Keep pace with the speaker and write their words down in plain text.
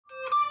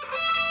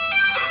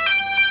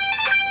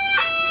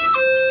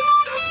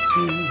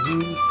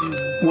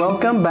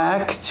Welcome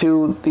back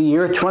to the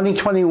year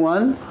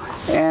 2021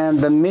 and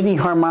the MIDI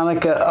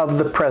harmonica of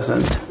the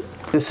present.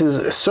 This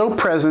is so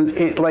present,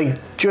 it like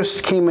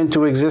just came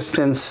into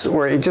existence,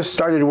 or it just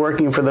started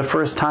working for the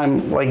first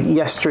time like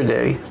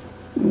yesterday,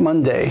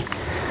 Monday.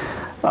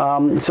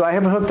 So I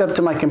have it hooked up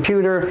to my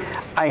computer.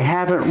 I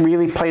haven't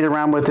really played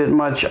around with it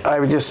much. I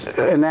was just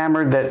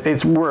enamored that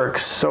it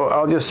works. So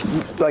I'll just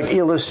like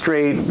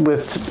illustrate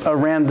with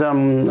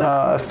random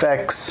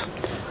effects.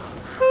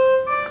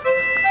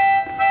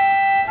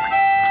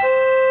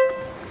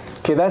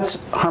 Okay,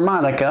 that's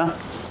harmonica,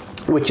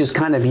 which is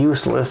kind of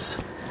useless.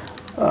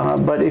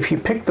 But if you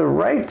pick the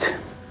right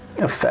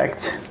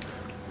effect,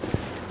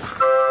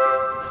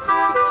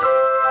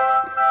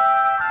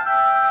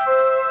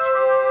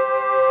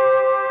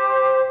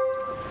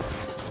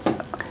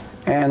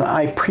 and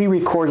I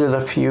pre-recorded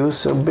a few,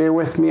 so bear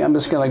with me. I'm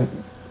just going to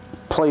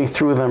play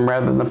through them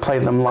rather than play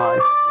them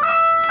live.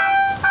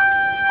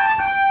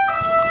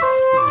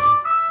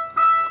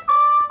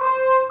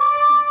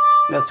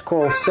 That's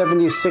called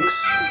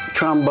 76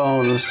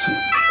 trombones,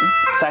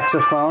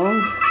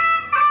 saxophone,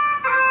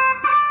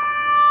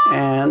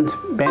 and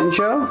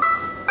banjo.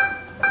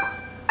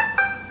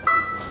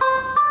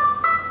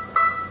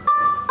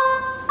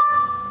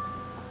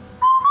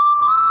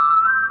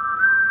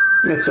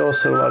 It's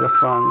also a lot of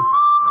fun.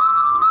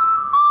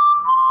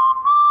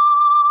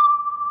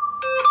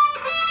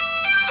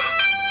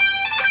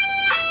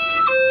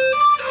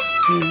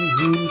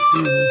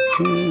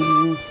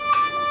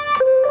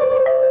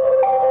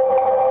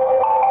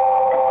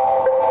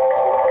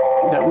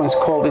 That one's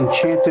called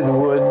Enchanted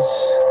Woods.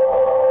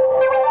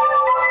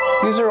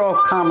 These are all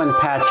common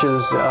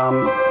patches.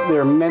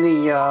 There are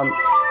many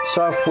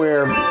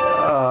software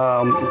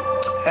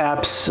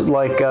apps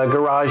like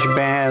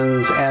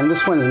GarageBand, and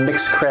this one's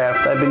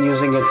Mixcraft. I've been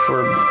using it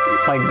for,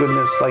 my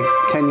goodness, like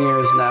 10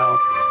 years now.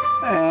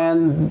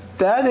 And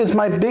that is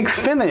my big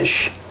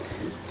finish.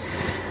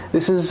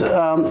 This is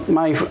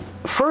my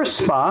first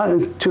SPAH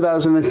in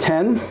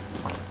 2010.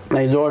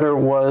 My daughter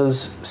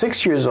was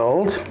 6 years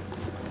old.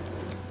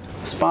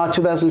 SPAH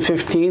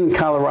 2015 in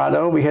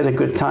Colorado. We had a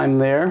good time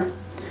there.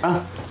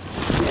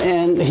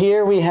 And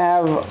here we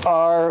have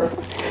our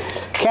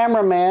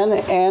cameraman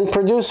and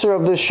producer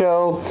of the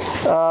show,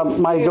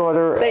 my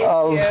daughter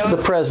of the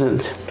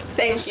present.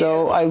 Thank you.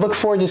 So I look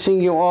forward to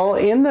seeing you all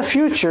in the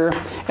future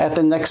at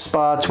the next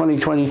SPAH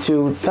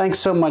 2022. Thanks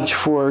so much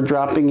for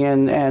dropping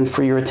in and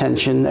for your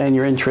attention and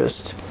your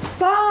interest.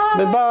 Bye.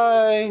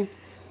 Bye-bye.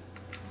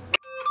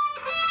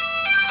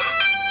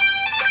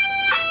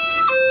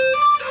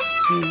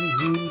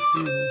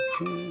 Mm-hmm.